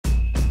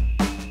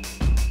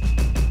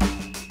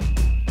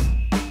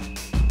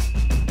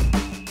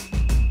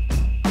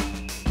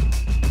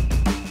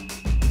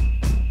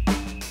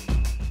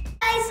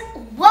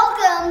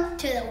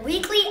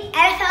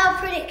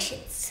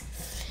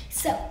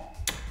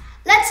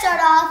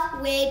start off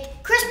with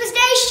Christmas Day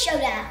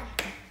Showdown.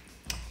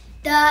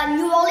 The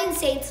New Orleans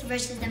Saints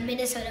versus the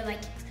Minnesota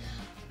Vikings.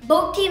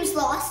 Both teams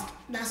lost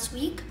last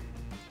week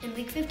in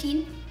week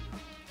 15.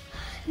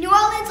 New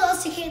Orleans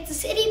lost to Kansas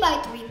City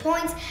by 3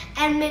 points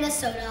and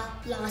Minnesota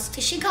lost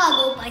to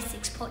Chicago by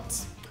 6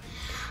 points.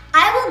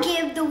 I will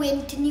give the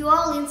win to New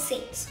Orleans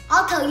Saints.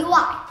 I'll tell you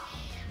why.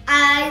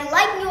 I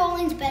like New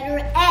Orleans better,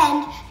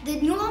 and the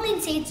New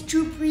Orleans Saints,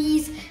 Drew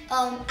Brees,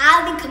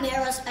 Alvin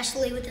Kamara,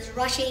 especially with his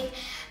rushing,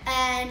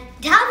 and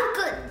Dalvin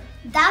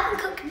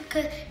Cook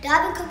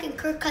and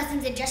Kirk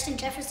Cousins and Justin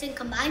Jefferson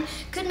combined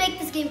could make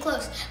this game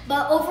close.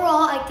 But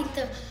overall, I think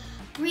the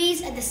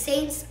Brees and the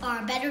Saints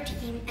are a better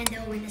team, and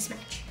they'll win this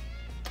match.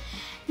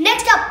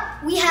 Next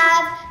up, we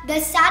have the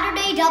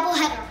Saturday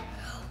doubleheader.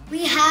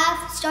 We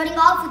have, starting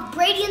off with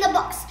Brady and the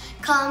Bucs,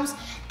 comes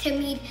to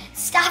meet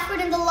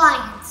Stafford and the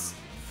Lions.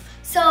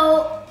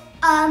 So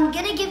I'm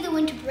gonna give the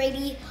win to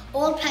Brady,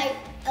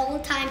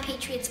 old-time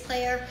Patriots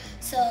player.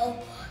 So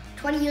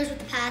 20 years with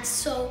the Pats.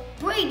 So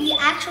Brady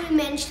actually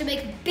managed to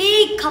make a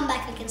big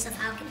comeback against the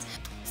Falcons.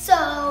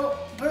 So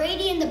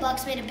Brady and the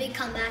Bucs made a big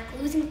comeback,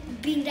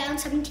 being down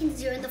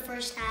 17-0 in the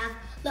first half.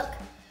 Look,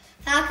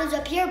 Falcons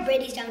up here,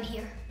 Brady's down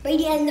here.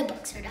 Brady and the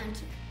Bucs are down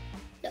here.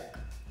 Look,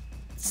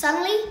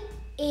 suddenly,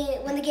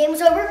 when the game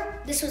was over,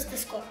 this was the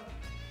score.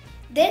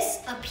 This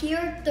up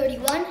here,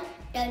 31,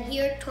 down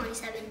here,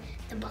 27.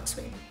 The Bucs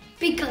win.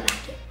 Big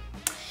comeback here.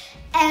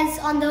 As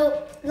on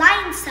the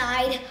Lions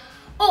side,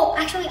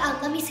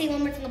 let me say one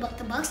more thing about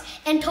the Bucs.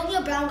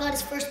 Antonio Brown got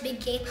his first big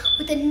game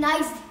with a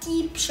nice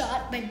deep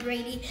shot by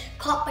Brady,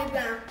 caught by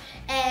Brown.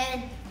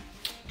 And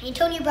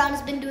Antonio Brown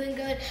has been doing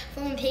good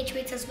for the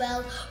Patriots as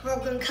well.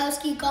 Rob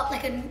Gronkowski got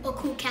like a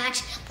cool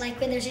catch, like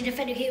when there's a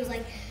defender, he was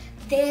like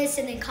this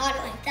and then caught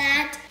it like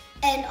that.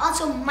 And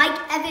also Mike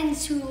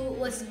Evans, who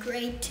was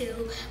great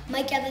too.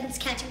 Mike Evans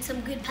catching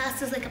some good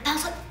passes, like a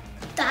pass like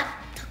that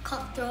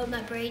caught thrown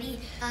by Brady.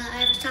 I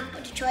have to talk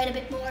about Detroit a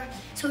bit more.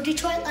 So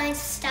Detroit Lions,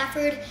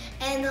 Stafford,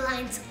 and the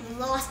Lions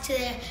lost to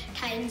the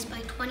Titans by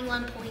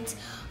 21 points,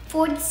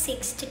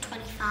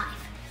 46-25.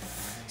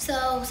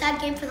 So sad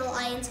game for the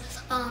Lions.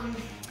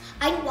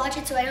 I didn't watch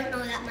it, so I don't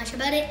know that much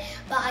about it,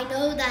 but I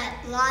know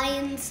that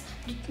Lions,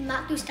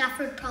 Matthew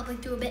Stafford probably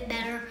threw a bit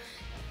better.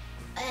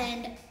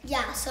 And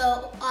yeah,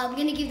 so I'm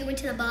gonna give the win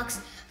to the Bucs.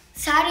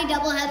 Saturday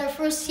doubleheader,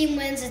 first team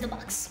wins is the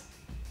Bucs.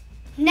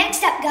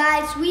 Next up,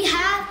 guys, we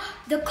have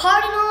the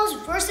Cardinals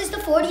versus the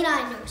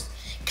 49ers.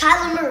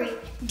 Kyler Murray,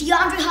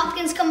 DeAndre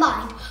Hopkins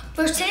combined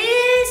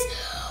versus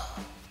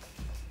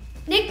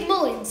Nick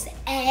Mullins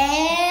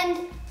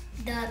and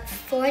the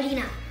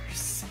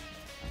 49ers.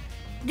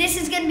 This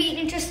is gonna be an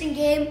interesting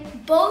game.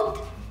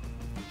 Both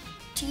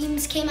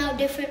teams came out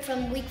different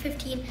from week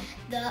 15.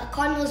 The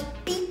Cardinals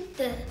beat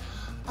the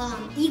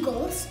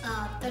Eagles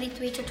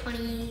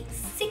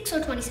 33-26 or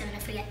 27, I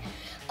forget.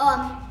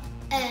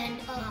 And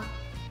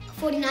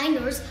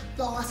 49ers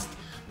lost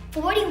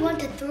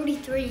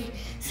 41-33.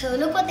 So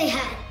look what they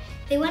had.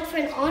 They went for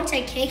an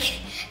onside kick,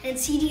 and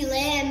CeeDee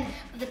Lamb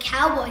of the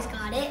Cowboys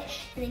got it,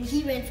 and then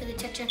he ran for the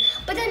touchdown.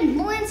 But then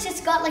Mullins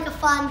just got like a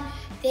fun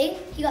thing.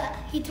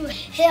 He threw a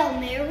Hail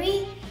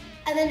Mary,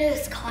 and then it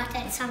was caught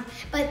at some.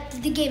 But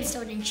the game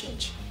still didn't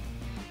change.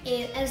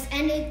 It was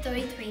ended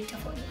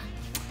 33-41.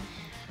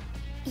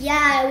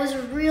 Yeah, it was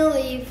a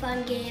really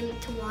fun game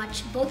to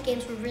watch. Both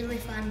games were really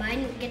fun, but I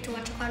didn't get to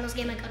watch the Cardinals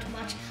game. I got to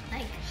watch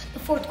like the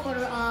fourth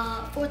quarter,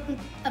 a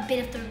bit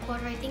of third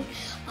quarter, I think,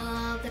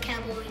 the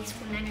Cowboys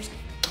 49ers game.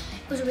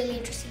 It was a really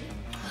interesting game.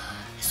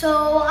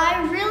 So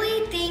I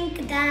really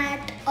think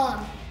that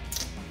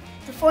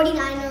the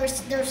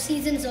 49ers, their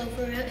season's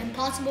over,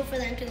 impossible for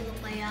them to go to the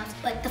playoffs.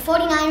 But the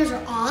 49ers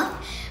are off,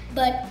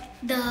 but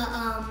the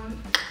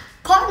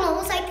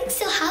Cardinals, I think,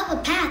 still have a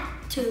path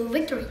to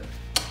victory.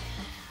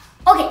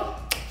 Okay,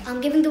 I'm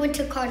giving the win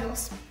to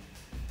Cardinals.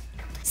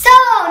 So,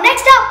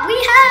 next up, we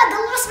have the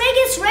Las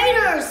Vegas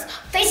Raiders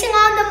facing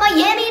on the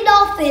Miami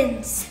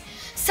Dolphins.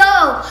 So,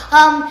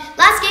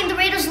 last game, the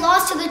Raiders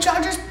lost to the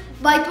Chargers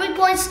by 3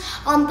 points,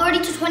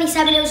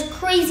 30-27. It was a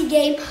crazy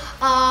game.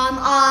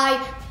 I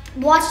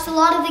watched a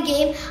lot of the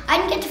game. I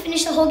didn't get to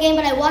finish the whole game,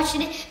 but I watched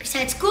it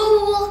besides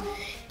school.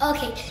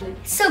 Okay,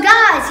 so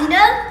guys,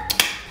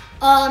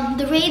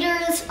 the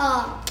Raiders,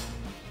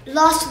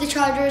 lost to the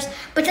Chargers,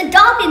 but the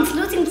Dolphins,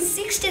 losing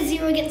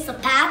 6-0 against the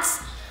Pats,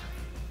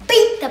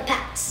 beat the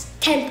Pats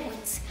 10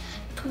 points,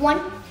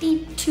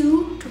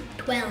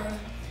 22-12.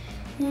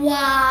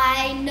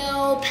 Why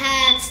no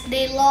Pats?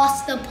 They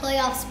lost the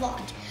playoff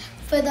spot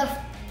for the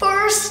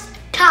first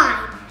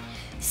time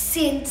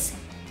since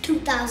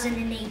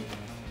 2008.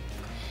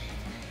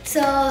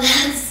 So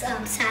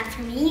that's sad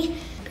for me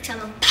because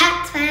I'm a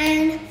Pats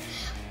fan.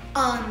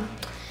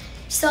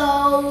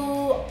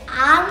 So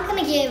I'm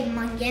gonna give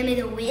Miami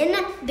the win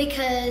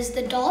because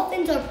the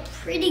Dolphins are a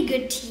pretty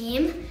good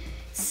team.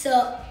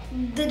 So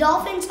the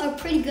Dolphins are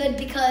pretty good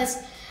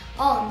because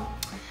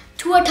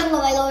Tua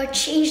Tagovailoa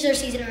changed their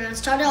season around.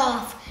 Started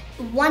off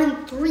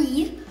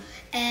 1-3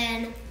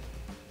 and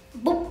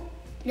boom,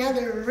 now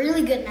they're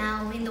really good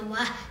now in the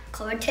wild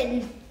card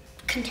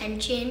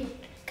contention.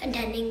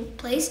 contending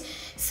place.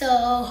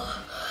 So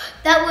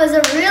that was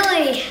a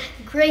really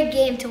great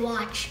game to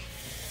watch.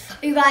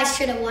 You guys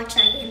should have watched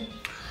that game.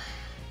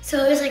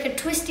 So it was like a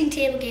twisting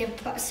table game.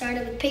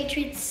 Started with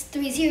Patriots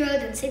 3-0,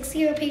 then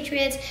 6-0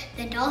 Patriots,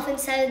 then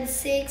Dolphins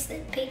 7-6,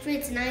 then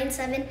Patriots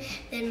 9-7,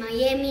 then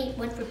Miami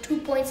went for 2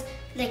 points.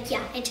 Like,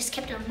 yeah, it just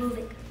kept on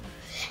moving.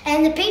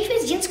 And the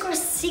Patriots didn't score a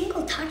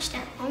single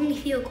touchdown, only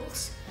field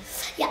goals.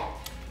 Yeah,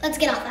 let's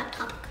get off that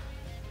topic.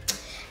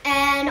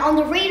 And on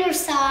the Raiders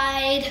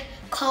side,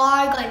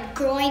 Carr got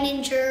groin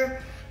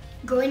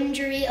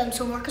injury.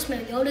 So Marcus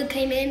Mariota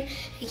came in, and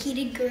he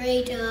did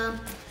great.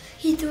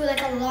 He threw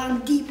like a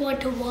long deep one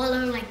to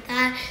Waller like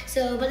that.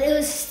 So, but it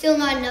was still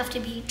not enough to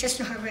beat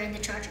Justin Herbert and the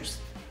Chargers.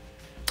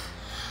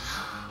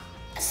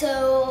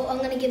 So I'm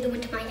gonna give the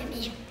win to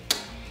Miami.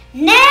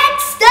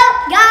 Next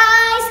up,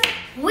 guys,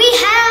 we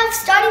have,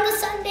 starting the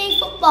Sunday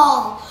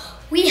football,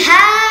 we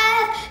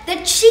have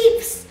the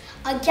Chiefs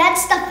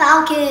against the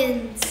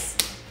Falcons.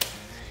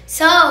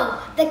 So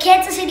the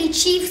Kansas City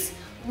Chiefs,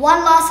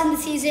 1 loss in the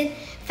season.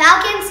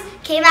 Falcons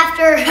came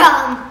after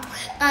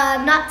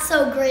not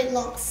so great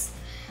loss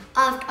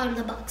on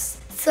the Bucs.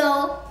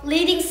 So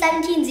leading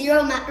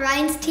 17-0, Matt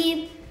Ryan's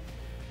team.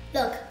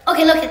 Look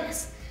at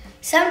this.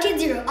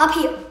 17-0 up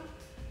here.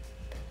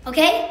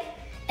 Okay?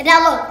 And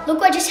now look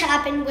what just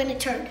happened when it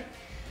turned.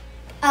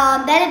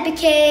 Then it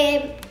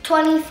became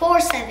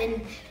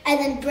 24-7, and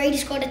then Brady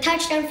scored a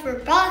touchdown for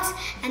Bucs,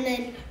 and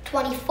then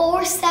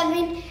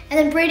 24-7, and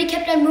then Brady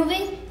kept on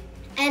moving,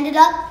 ended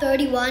up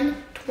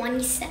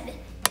 31-27.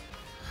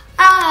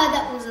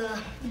 That was a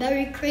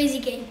very crazy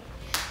game.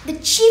 The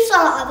Chiefs,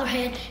 on the other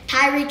hand,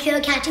 Tyreek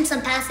Hill catching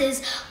some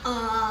passes,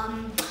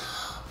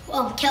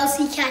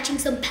 Kelsey catching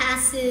some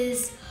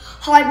passes,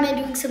 Hardman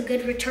doing some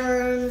good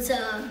returns.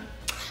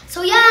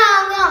 So yeah,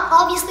 I'm gonna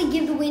obviously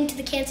give the win to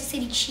the Kansas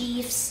City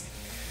Chiefs.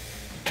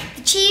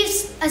 The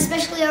Chiefs,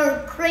 especially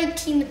our great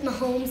team with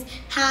Mahomes,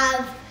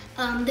 have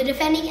the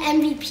defending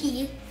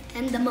MVP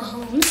and the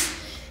Mahomes.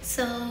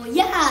 So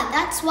yeah,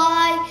 that's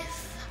why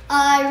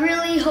I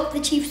really hope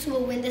the Chiefs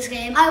will win this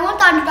game. I want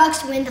the underdogs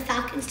to win, the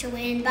Falcons to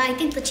win, but I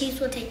think the Chiefs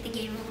will take the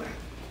game over.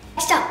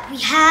 Next up, we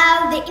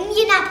have the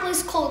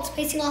Indianapolis Colts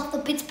facing off the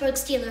Pittsburgh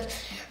Steelers.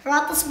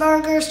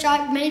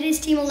 Roethlisberger made his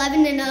team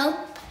 11-0.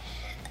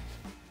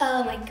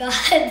 Oh my God,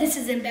 this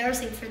is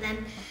embarrassing for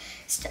them.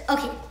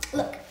 Okay,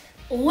 look,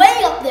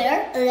 way up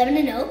there,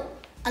 11-0,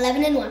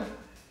 11-1,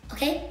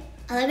 okay?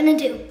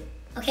 11-2,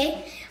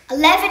 okay?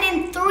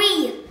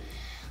 11-3.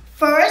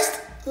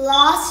 First,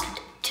 lost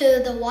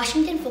to the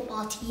Washington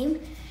football team,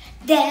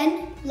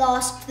 then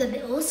lost to the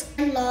Bills,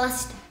 and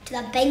lost to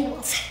the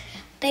Bengals.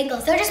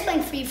 They're just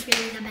playing free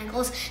the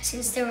Bengals,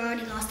 since they were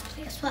already lost to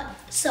play as well.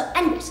 So,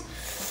 anyways,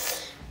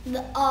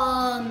 the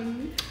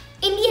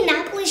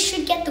Indianapolis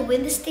should get the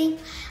win this thing.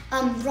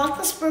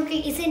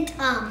 Roethlisberger isn't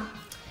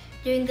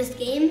doing this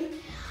game.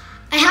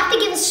 I have to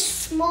give a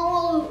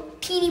small,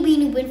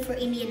 teeny-weeny win for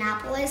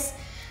Indianapolis.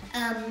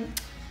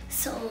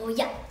 So,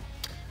 yeah.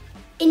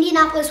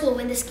 Indianapolis will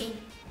win this game,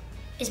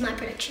 is my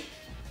prediction.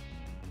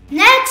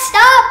 Next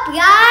up,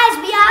 guys,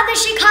 we have the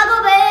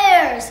Chicago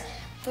Bears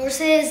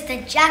versus the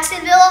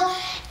Jacksonville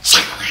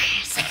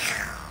Jaguars.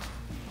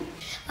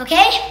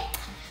 Okay?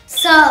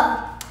 So,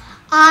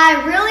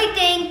 I really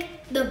think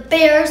the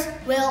Bears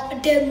will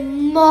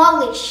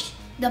demolish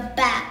the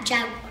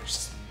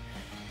Jaguars.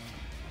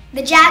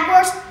 The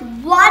Jaguars,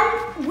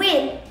 1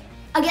 win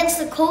against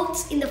the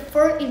Colts in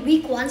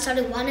week 1,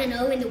 started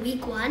 1-0 in the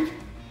week 1,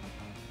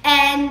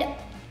 and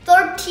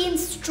 13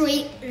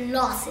 straight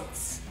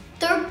losses,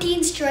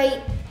 13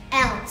 straight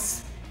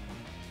L's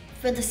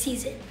for the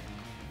season.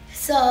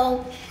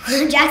 So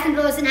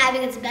Jacksonville isn't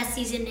having its best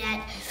season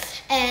yet.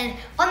 And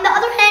on the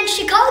other hand,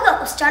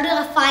 Chicago started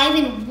a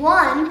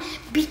 5-1,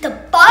 beat the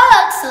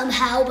Bucs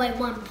somehow by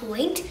 1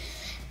 point,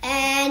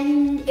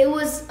 and it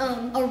was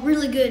a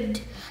really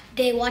good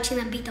day watching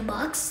them beat the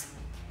Bucs.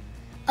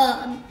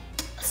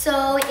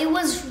 So it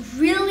was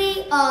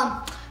really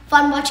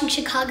fun watching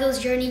Chicago's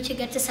journey to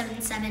get to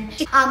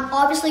 7-7. I'm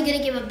obviously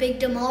gonna give a big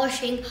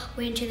demolishing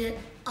win to the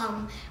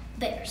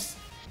Bears.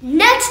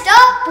 Next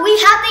up, we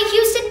have the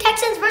Houston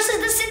Texans versus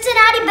the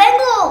Cincinnati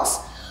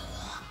Bengals.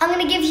 I'm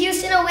gonna give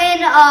Houston a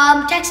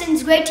win.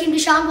 Texans, great team,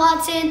 Deshaun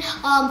Watson,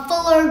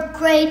 Fuller,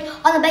 great.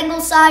 On the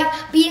Bengals side,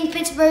 beating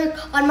Pittsburgh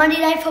on Monday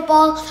Night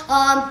Football.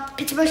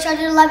 Pittsburgh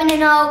started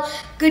 11-0,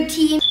 good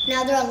team.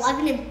 Now they're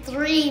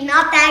 11-3,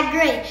 not that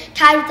great.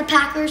 Tied with the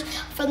Packers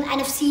from the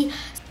NFC.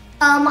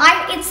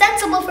 It's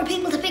sensible for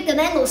people to pick the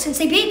Bengals since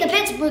they beat the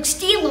Pittsburgh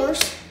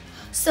Steelers,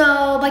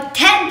 so by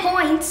 10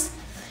 points.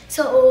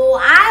 So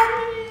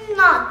I'm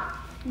not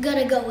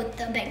gonna go with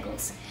the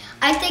Bengals.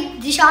 I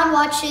think Deshaun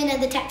Watson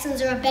and the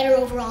Texans are a better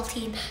overall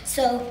team.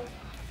 So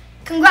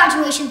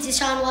congratulations,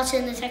 Deshaun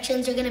Watson and the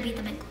Texans are gonna beat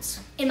the Bengals,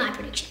 in my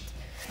prediction.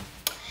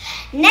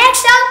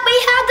 Next up,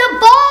 we have the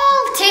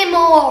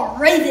Baltimore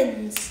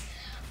Ravens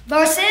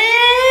versus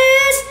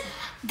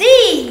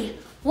the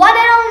one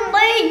and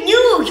only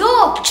New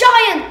York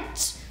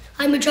Giants.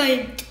 I'm a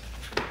Giant.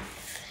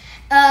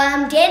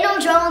 Daniel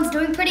Jones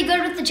doing pretty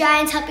good with the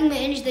Giants, helping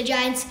manage the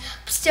Giants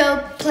still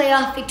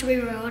playoff victory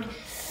road.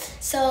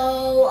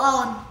 So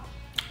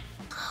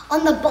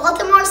on the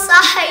Baltimore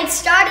side, they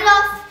started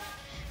off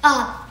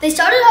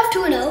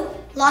 2-0,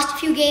 lost a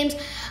few games,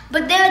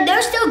 but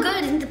they're still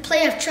good in the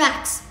playoff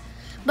tracks.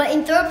 But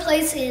in third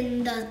place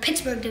in the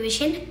Pittsburgh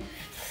division,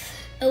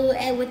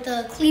 with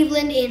the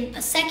Cleveland in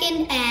a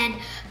second and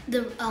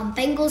the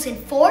Bengals in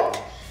fourth.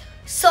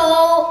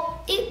 So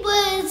it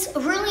was a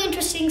really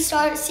interesting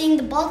start seeing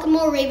the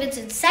Baltimore Ravens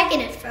in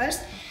second at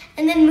first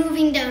and then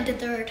moving down to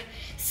third.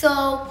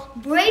 So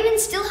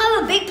Ravens still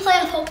have a big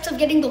playoff hopes of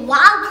getting the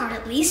wild card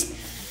at least.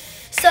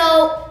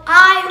 So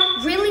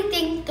I really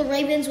think the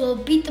Ravens will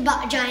beat the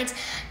Giants.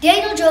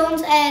 Daniel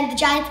Jones and the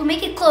Giants will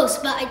make it close,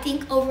 but I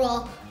think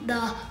overall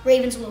the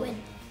Ravens will win.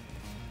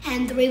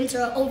 And the Ravens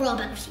are overall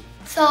better team.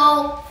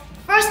 So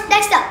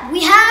next up,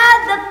 we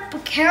have the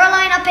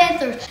Carolina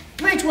Panthers.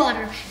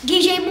 Bridgewater,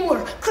 DJ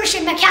Moore,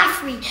 Christian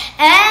McCaffrey,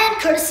 and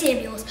Curtis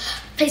Samuels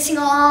facing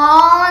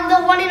on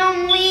the one and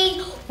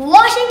only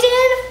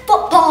Washington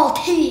football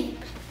team.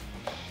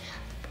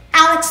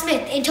 Alex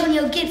Smith,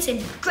 Antonio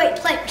Gibson, great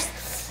players.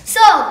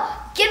 So,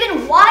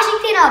 giving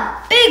Washington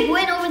a big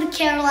win over the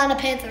Carolina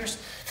Panthers.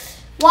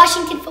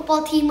 Washington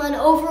football team, an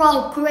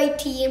overall great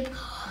team.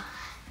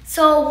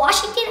 So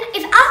Washington,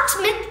 if Alex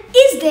Smith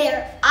is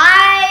there,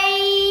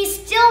 I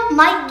still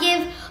might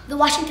give the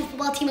Washington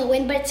football team a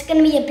win, but it's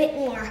going to be a bit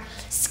more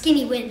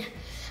skinny win.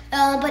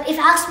 But if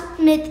Alex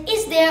Smith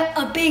is there,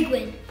 a big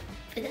win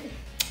for them.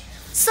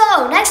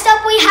 So next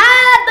up we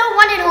have the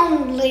one and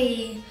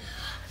only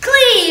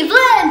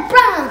Cleveland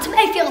Browns.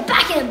 Mayfield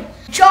Beckham,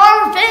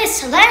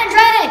 Jarvis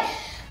Landry,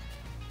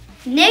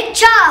 Nick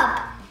Chubb.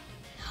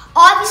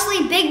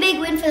 Obviously, big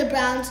win for the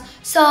Browns.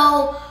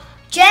 So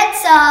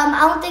Jets,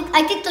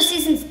 I think the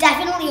season's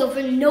definitely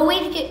over. No way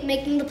to get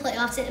making the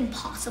playoffs. It's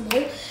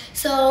impossible.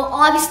 So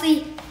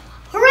obviously,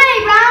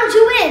 hooray, Browns,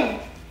 you win.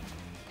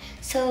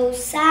 So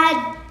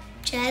sad,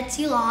 Jets,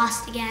 you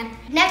lost again.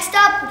 Next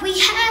up, we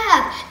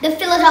have the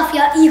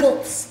Philadelphia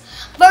Eagles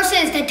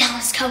versus the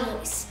Dallas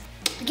Cowboys.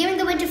 Giving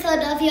the win to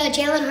Philadelphia,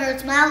 Jalen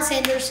Hurts, Miles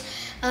Sanders,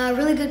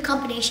 really good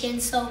combination.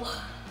 So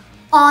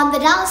on the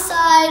Dallas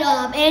side,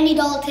 Andy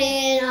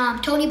Dalton,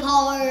 Tony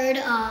Pollard,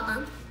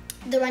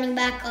 the running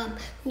back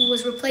who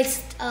was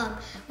replaced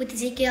with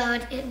Ezekiel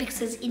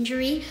because of his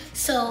injury.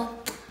 So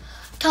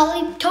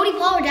Tony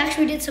Pollard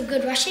actually did some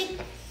good rushing.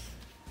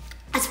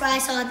 That's what I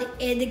saw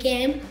in the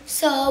game.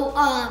 So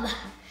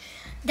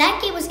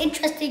that game was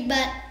interesting,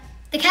 but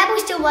the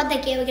Cowboys still won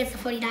that game against the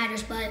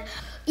 49ers, but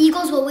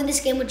Eagles will win this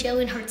game with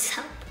Jalen Hurts'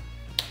 help.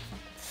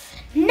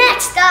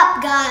 Next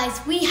up, guys,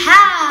 we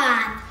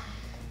have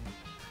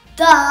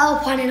the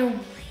one and only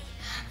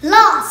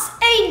Los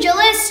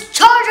Angeles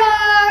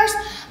Chargers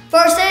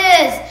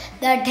versus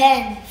the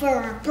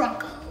Denver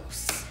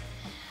Broncos.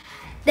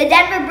 The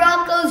Denver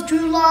Broncos,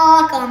 Drew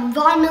Lock,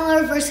 Von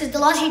Miller versus the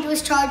Los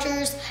Angeles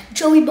Chargers,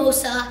 Joey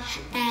Bosa,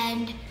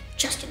 and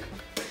Justin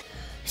Herbert.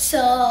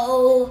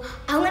 So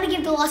I'm going to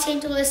give the Los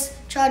Angeles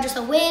Chargers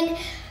a win.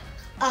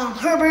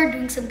 Herbert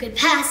doing some good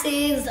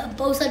passes,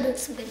 Bosa doing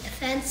some good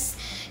defense.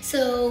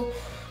 So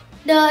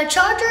the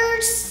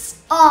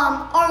Chargers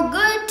are a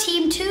good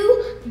team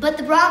too, but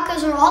the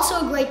Broncos are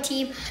also a great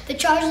team. The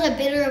Chargers are a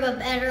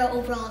better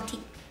overall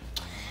team.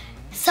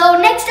 So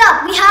next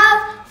up, we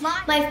have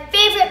my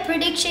favorite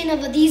prediction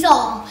of these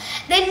all.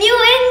 The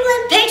New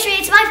England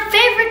Patriots, my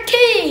favorite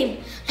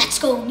team. Let's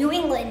go, New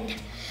England.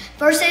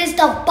 Versus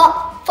the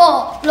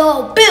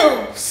Buffalo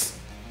Bills.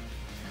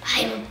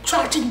 I am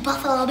charging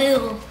Buffalo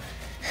Bill.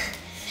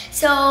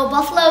 So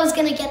Buffalo is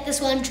going to get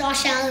this one.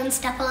 Josh Allen,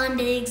 Stephon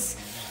Diggs.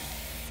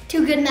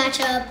 Two good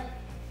matchup.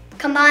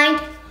 Combined,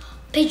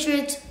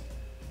 Patriots,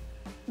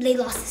 they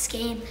lost this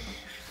game.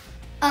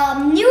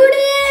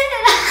 Newton,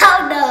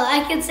 oh no,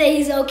 I can say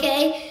he's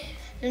okay.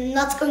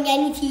 Not scoring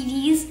any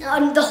TDs.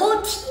 The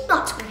whole team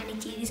not scoring any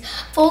TDs.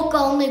 Folk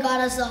only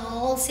got us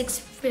all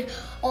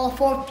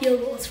 4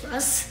 field goals for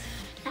us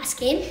last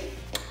game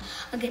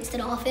against the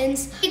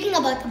Dolphins. Speaking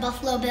about the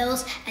Buffalo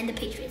Bills and the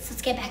Patriots,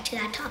 let's get back to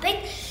that topic.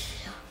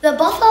 The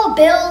Buffalo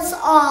Bills,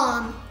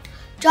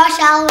 Josh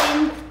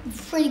Allen,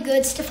 pretty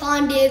good.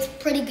 Stephon Diggs,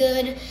 pretty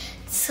good.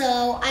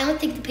 So I don't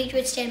think the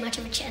Patriots stand much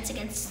of a chance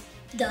against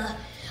the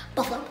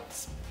Buffalo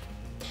Bills.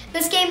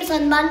 This game is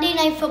on Monday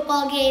Night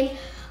Football game,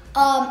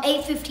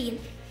 8:15.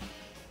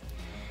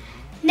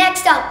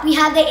 Next up, we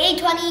have the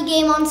 8:20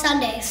 game on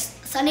Sundays,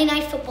 Sunday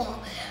Night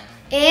Football.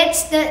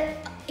 It's the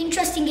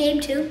interesting game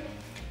too.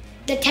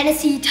 The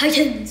Tennessee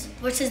Titans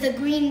versus the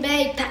Green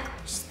Bay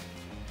Packers.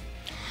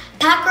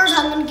 Packers,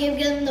 I'm going to give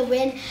them the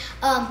win.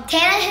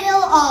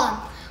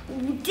 Tannehill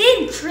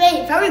did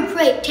great, very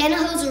great.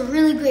 Tannehill's a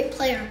really great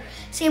player.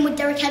 Same with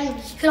Derrick Henry.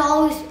 He could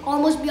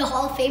almost be a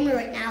Hall of Famer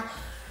right now.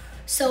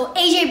 So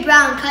AJ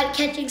Brown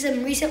catching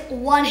some recent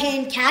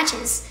one-hand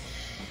catches.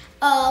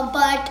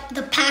 But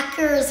the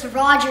Packers,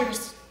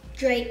 Rodgers,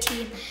 great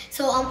team.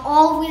 So I'm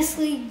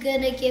obviously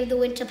going to give the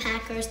win to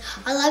Packers.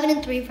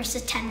 11-3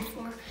 versus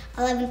 10-4.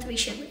 11-3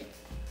 should win.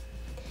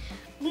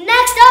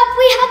 Next Next up,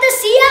 we have the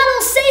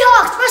Seattle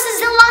Seahawks versus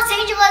the Los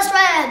Angeles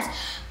Rams.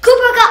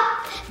 Cooper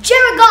Kupp,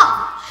 Jared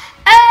Goff,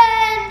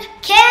 and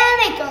Cam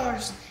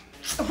Akers,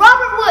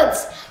 Robert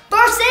Woods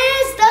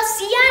versus the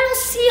Seattle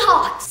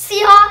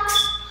Seahawks.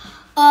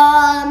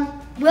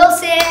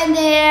 Wilson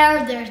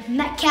there, there's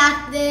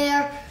Metcalf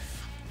there,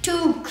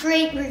 two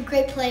great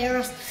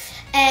players.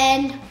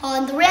 And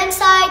on the Rams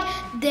side,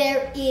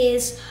 there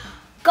is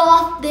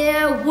Goff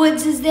there,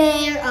 Woods is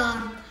there,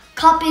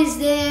 Kupp is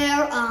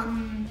there.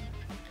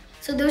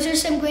 So those are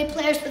some great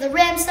players for the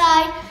Rams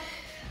side.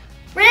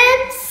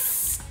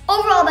 Rams,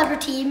 overall better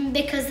team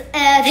because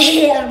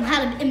they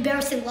had an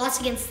embarrassing loss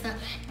against the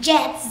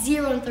Jets,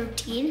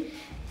 0-13.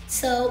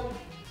 So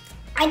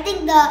I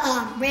think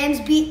the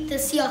Rams beat the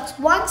Seahawks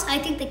once. I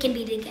think they can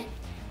beat it again.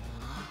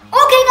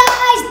 Okay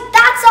guys,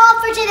 that's all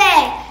for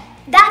today.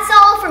 That's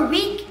all for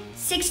week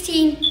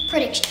 16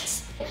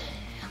 predictions.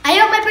 I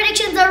hope my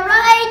predictions are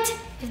right.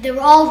 If they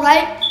were all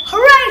right,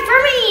 hooray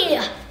for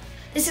me!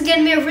 This is going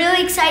to be a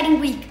really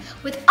exciting week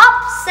with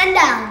ups and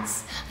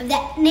downs of the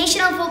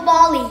National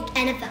Football League,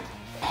 NFL.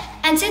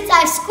 And since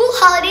I have school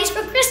holidays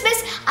for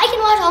Christmas, I can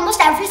watch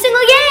almost every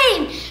single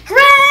game.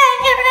 Hooray,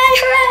 hooray,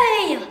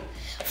 hooray!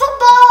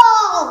 Football!